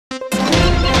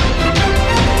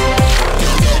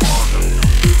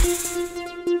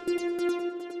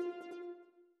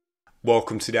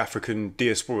Welcome to the African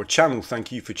Diaspora channel.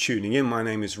 Thank you for tuning in. My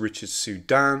name is Richard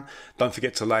Sudan. Don't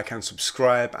forget to like and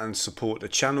subscribe and support the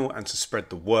channel and to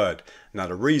spread the word. Now,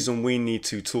 the reason we need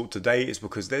to talk today is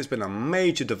because there's been a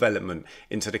major development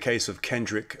into the case of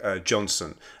Kendrick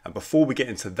Johnson. And before we get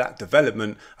into that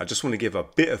development, I just want to give a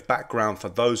bit of background for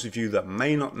those of you that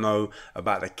may not know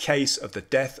about the case of the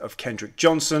death of Kendrick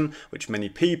Johnson, which many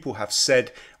people have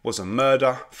said was a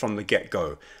murder from the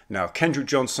get-go. Now, Kendrick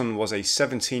Johnson was a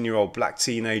 17-year-old black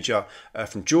teenager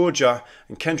from Georgia,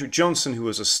 and Kendrick Johnson, who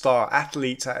was a star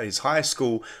athlete at his high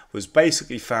school, was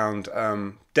basically found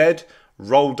dead,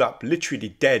 rolled up, literally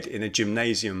dead in a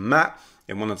gymnasium mat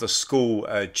in one of the school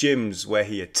gyms where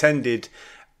he attended.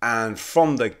 And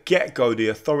from the get-go, the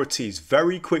authorities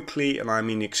very quickly, and I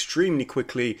mean extremely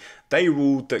quickly, they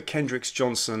ruled that Kendrick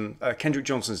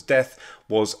Johnson's death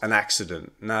was an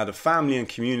accident. Now, the family and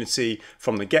community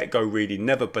from the get-go really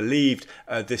never believed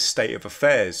this state of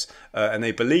affairs. And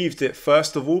they believed it,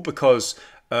 first of all, because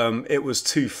it was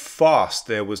too fast.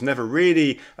 There was never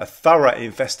really a thorough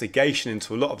investigation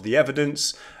into a lot of the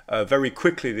evidence. Very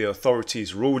quickly, the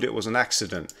authorities ruled it was an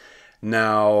accident.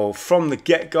 Now, from the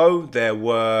get-go, there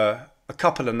were a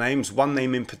couple of names, one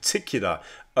name in particular,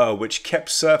 which kept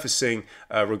surfacing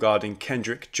regarding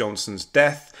Kendrick Johnson's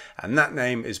death, and that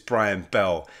name is Brian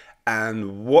Bell.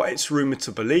 And what it's rumored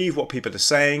to believe, what people are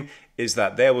saying, is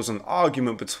that there was an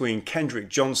argument between Kendrick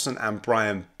Johnson and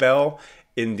Brian Bell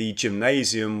in the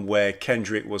gymnasium where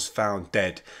Kendrick was found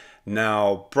dead.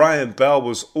 Now, Brian Bell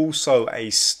was also a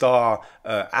star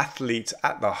athlete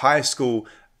at the high school,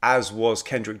 as was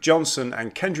Kendrick Johnson,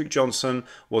 and Kendrick Johnson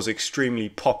was extremely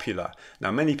popular.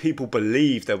 Now, many people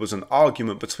believe there was an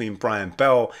argument between Brian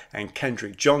Bell and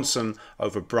Kendrick Johnson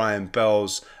over Brian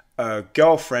Bell's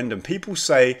girlfriend, and people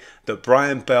say that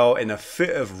Brian Bell, in a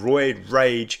fit of roid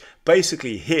rage,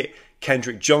 basically hit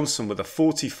Kendrick Johnson with a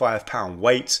 45-pound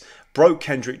weight, broke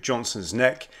Kendrick Johnson's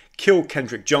neck, killed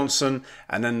Kendrick Johnson,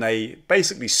 and then they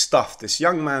basically stuffed this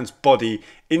young man's body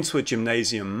into a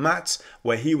gymnasium mat,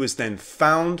 where he was then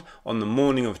found on the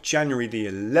morning of January the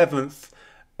 11th,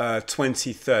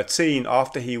 2013,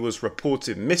 after he was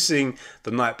reported missing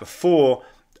the night before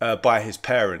by his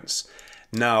parents.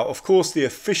 Now, of course, the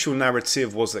official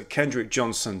narrative was that Kendrick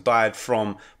Johnson died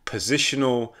from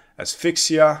positional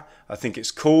asphyxia, I think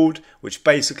it's called, which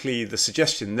basically the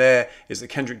suggestion there is that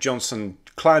Kendrick Johnson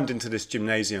climbed into this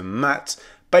gymnasium mat,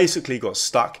 basically got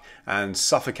stuck and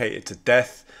suffocated to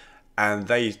death. And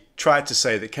they tried to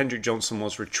say that Kendrick Johnson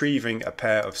was retrieving a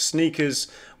pair of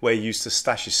sneakers where he used to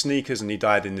stash his sneakers, and he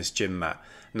died in this gym mat.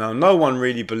 Now, no one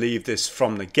really believed this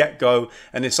from the get-go,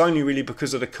 and it's only really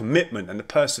because of the commitment and the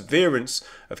perseverance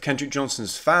of Kendrick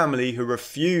Johnson's family, who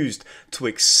refused to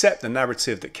accept the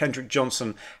narrative that Kendrick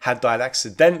Johnson had died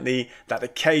accidentally, that the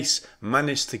case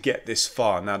managed to get this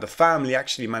far. Now, the family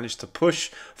actually managed to push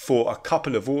for a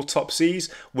couple of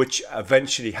autopsies, which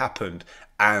eventually happened.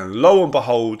 And lo and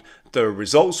behold, the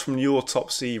results from the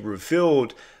autopsy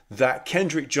revealed that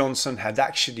Kendrick Johnson had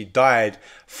actually died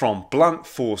from blunt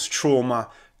force trauma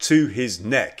to his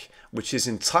neck, which is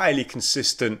entirely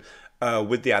consistent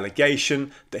with the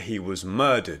allegation that he was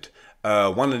murdered.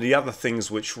 One of the other things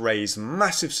which raised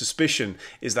massive suspicion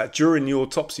is that during the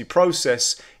autopsy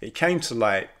process, it came to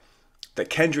light that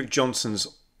Kendrick Johnson's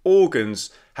organs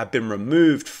had been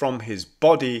removed from his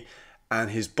body,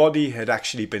 and his body had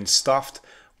actually been stuffed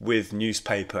with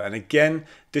newspaper. And again,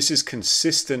 this is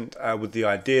consistent with the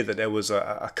idea that there was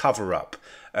a cover-up.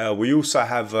 We also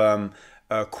have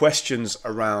questions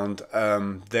around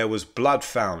there was blood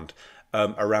found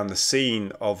around the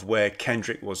scene of where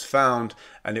Kendrick was found,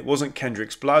 and it wasn't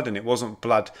Kendrick's blood, and it wasn't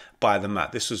blood by the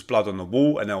mat. This was blood on the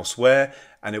wall and elsewhere,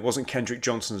 and it wasn't Kendrick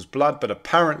Johnson's blood, but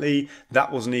apparently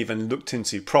that wasn't even looked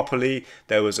into properly.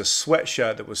 There was a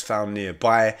sweatshirt that was found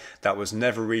nearby that was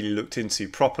never really looked into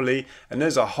properly, and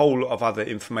there's a whole lot of other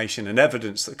information and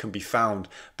evidence that can be found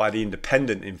by the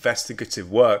independent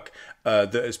investigative work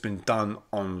that has been done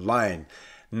online.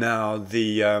 Now,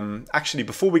 actually,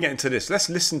 before we get into this, let's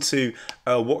listen to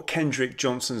what Kendrick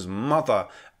Johnson's mother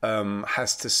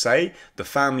has to say. The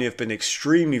family have been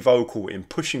extremely vocal in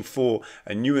pushing for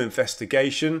a new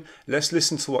investigation. Let's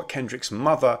listen to what Kendrick's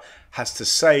mother has to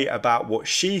say about what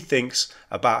she thinks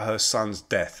about her son's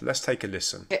death. Let's take a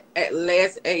listen. The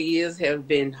last 8 years have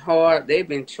been hard. They've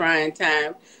been trying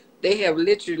times. They have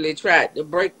literally tried to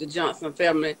break the Johnson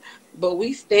family, but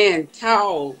we stand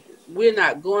tall. We're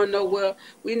not going nowhere.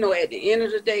 We know at the end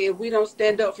of the day, if we don't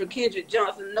stand up for Kendrick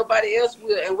Johnson, nobody else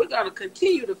will. And we're going to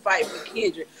continue to fight for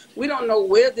Kendrick. We don't know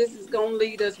where this is going to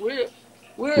lead us. We're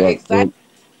excited,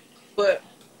 but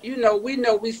we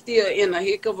know we still in a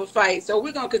heck of a fight. So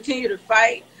we're going to continue to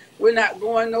fight. We're not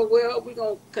going nowhere. We're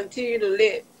going to continue to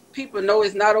let people know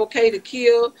it's not okay to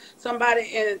kill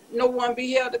somebody and no one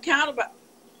be held accountable.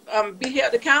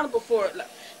 For it. Like,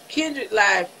 Kendrick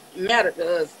life matter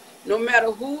to us. No matter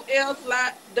who else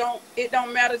life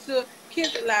don't matter to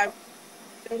Kendrick life,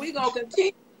 and we gonna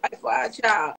continue to fight for our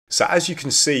child. So as you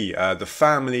can see, the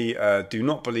family do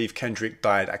not believe Kendrick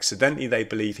died accidentally. They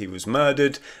believe he was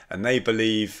murdered, and they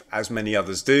believe, as many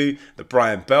others do, that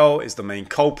Brian Bell is the main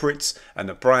culprit and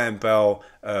that Brian Bell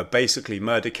basically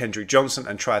murdered Kendrick Johnson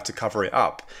and tried to cover it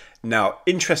up. Now,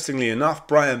 interestingly enough,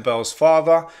 Brian Bell's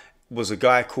father was a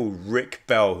guy called Rick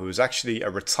Bell, who was actually a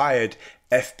retired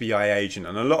FBI agent,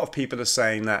 and a lot of people are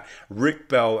saying that Rick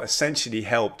Bell essentially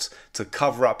helped to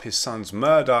cover up his son's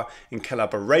murder in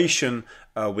collaboration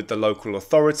with the local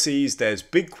authorities. There's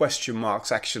big question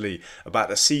marks actually about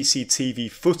the CCTV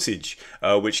footage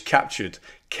which captured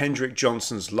Kendrick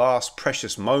Johnson's last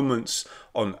precious moments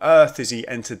on earth as he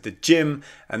entered the gym,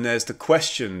 and there's the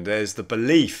question, there's the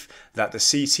belief that the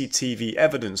CCTV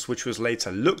evidence, which was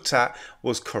later looked at,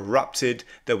 was corrupted.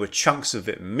 There were chunks of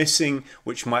it missing,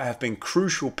 which might have been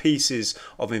crucial pieces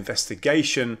of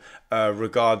investigation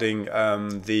regarding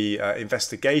the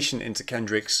investigation into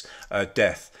Kendrick's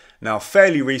death. Now,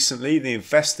 fairly recently, the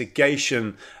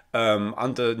investigation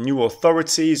under new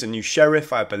authorities, a new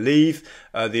sheriff, I believe,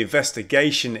 the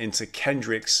investigation into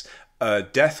Kendrick's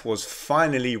death was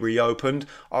finally reopened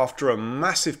after a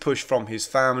massive push from his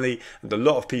family and a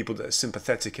lot of people that are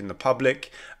sympathetic in the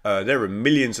public. There are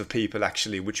millions of people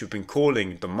actually which have been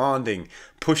calling, demanding,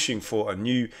 pushing for a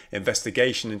new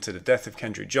investigation into the death of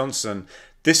Kendrick Johnson.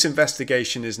 This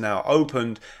investigation is now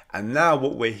opened, and now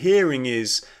what we're hearing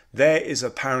is there is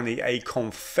apparently a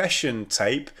confession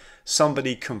tape,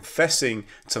 somebody confessing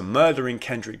to murdering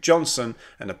Kendrick Johnson,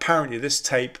 and apparently this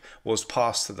tape was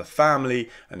passed to the family,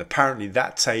 and apparently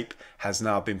that tape has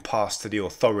now been passed to the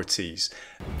authorities.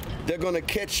 They're gonna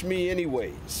catch me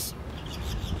anyways.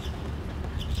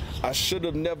 I should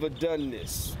have never done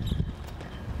this.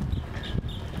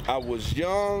 I was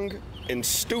young and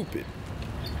stupid.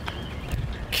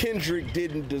 Kendrick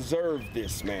didn't deserve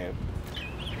this, man.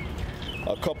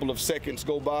 A couple of seconds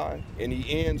go by and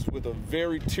he ends with a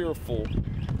very tearful,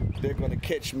 "They're gonna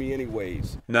catch me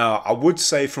anyways." Now, I would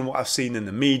say from what I've seen in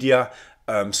the media,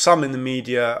 some in the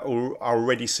media are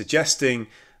already suggesting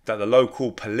that the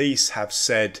local police have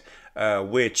said,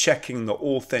 we're checking the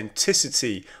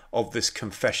authenticity of this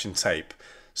confession tape.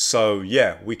 So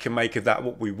yeah, we can make of that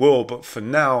what we will, but for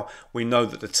now, we know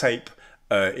that the tape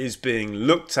is being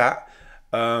looked at.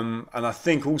 And I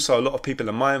think also a lot of people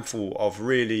are mindful of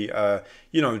really,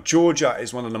 Georgia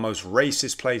is one of the most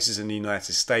racist places in the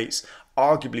United States,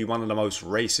 arguably one of the most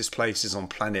racist places on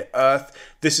planet Earth.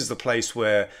 This is the place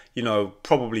where,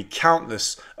 probably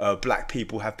countless black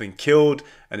people have been killed,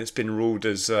 and it's been ruled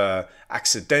as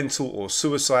accidental or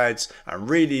suicides. And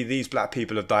really, these black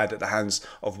people have died at the hands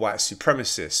of white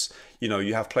supremacists.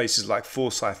 You have places like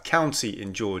Forsyth County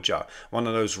in Georgia, one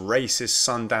of those racist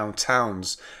sundown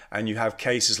towns. And you have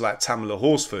cases like Tamala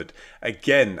Horsford,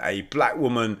 again, a black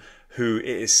woman who it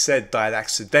is said died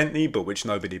accidentally, but which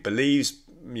nobody believes.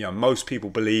 Most people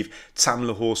believe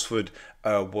Tamala Horsford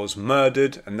was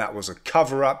murdered, and that was a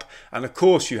cover-up. And of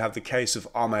course, you have the case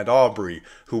of Ahmaud Arbery,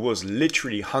 who was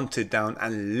literally hunted down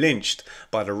and lynched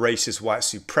by the racist white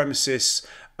supremacists,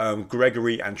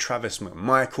 Gregory and Travis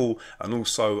McMichael, and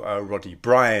also Roddy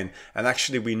Bryan. And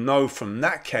actually we know from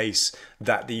that case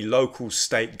that the local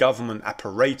state government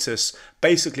apparatus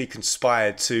basically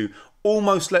conspired to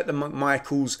almost let the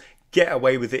McMichaels get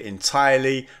away with it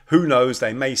entirely. Who knows,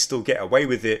 they may still get away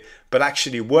with it, but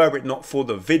actually were it not for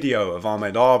the video of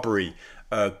Ahmaud Arbery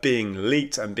being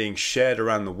leaked and being shared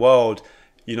around the world,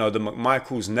 the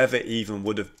McMichaels never even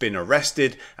would have been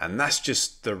arrested. And that's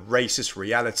just the racist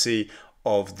reality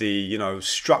of the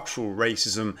structural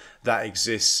racism that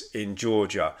exists in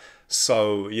Georgia.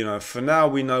 So for now,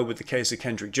 we know with the case of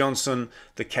Kendrick Johnson,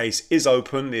 the case is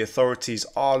open. The authorities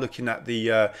are looking at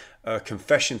the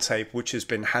confession tape which has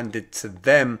been handed to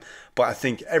them, but I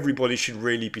think everybody should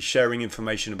really be sharing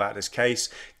information about this case,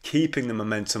 keeping the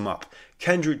momentum up.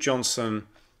 Kendrick Johnson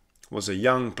was a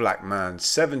young black man,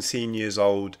 17 years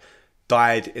old,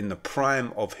 died in the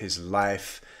prime of his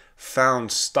life,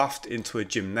 found stuffed into a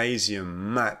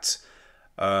gymnasium mat.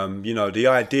 The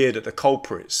idea that the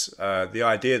culprits, the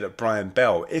idea that Brian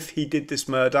Bell, if he did this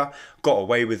murder, got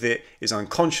away with it, is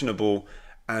unconscionable.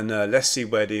 And let's see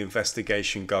where the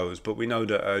investigation goes. But we know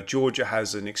that Georgia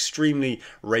has an extremely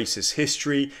racist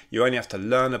history. You only have to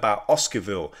learn about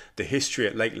Oscarville, the history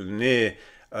at Lake Lanier,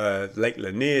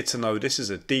 to know this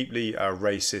is a deeply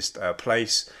racist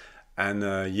place.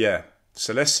 And yeah,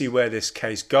 so let's see where this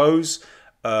case goes.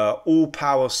 all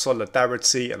power,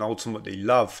 solidarity, and ultimately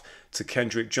love to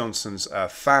Kendrick Johnson's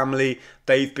family.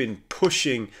 They've been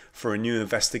pushing for a new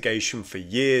investigation for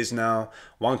years now.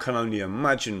 One can only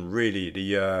imagine really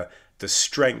the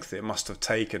strength it must have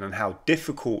taken and how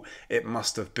difficult it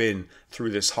must have been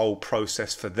through this whole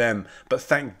process for them. But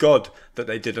thank God that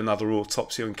they did another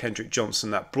autopsy on Kendrick Johnson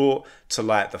that brought to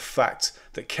light the fact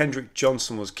that Kendrick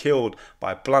Johnson was killed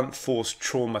by blunt force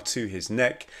trauma to his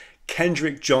neck.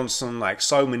 Kendrick Johnson, like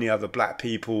so many other black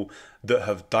people that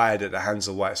have died at the hands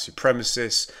of white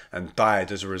supremacists and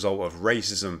died as a result of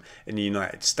racism in the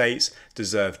United States,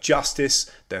 deserve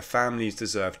justice. Their families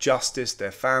deserve justice.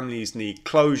 Their families need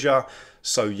closure.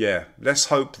 So yeah, let's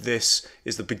hope this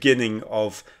is the beginning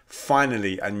of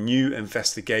finally a new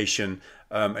investigation,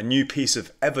 a new piece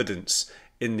of evidence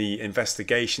in the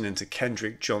investigation into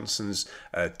Kendrick Johnson's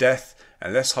death.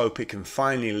 And let's hope it can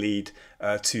finally lead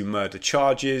to murder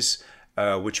charges,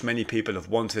 which many people have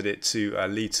wanted it to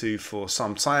lead to for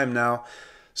some time now.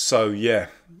 So yeah,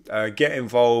 get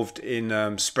involved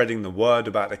in spreading the word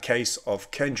about the case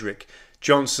of Kendrick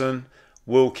Johnson.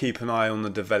 We'll keep an eye on the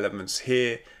developments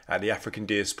here at the African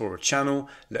Diaspora channel.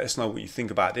 Let us know what you think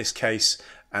about this case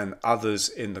and others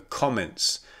in the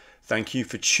comments. Thank you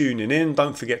for tuning in.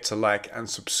 Don't forget to like and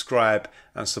subscribe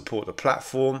and support the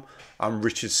platform. I'm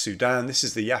Richard Sudan. This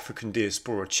is the African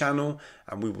Diaspora channel,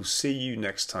 and we will see you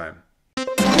next time.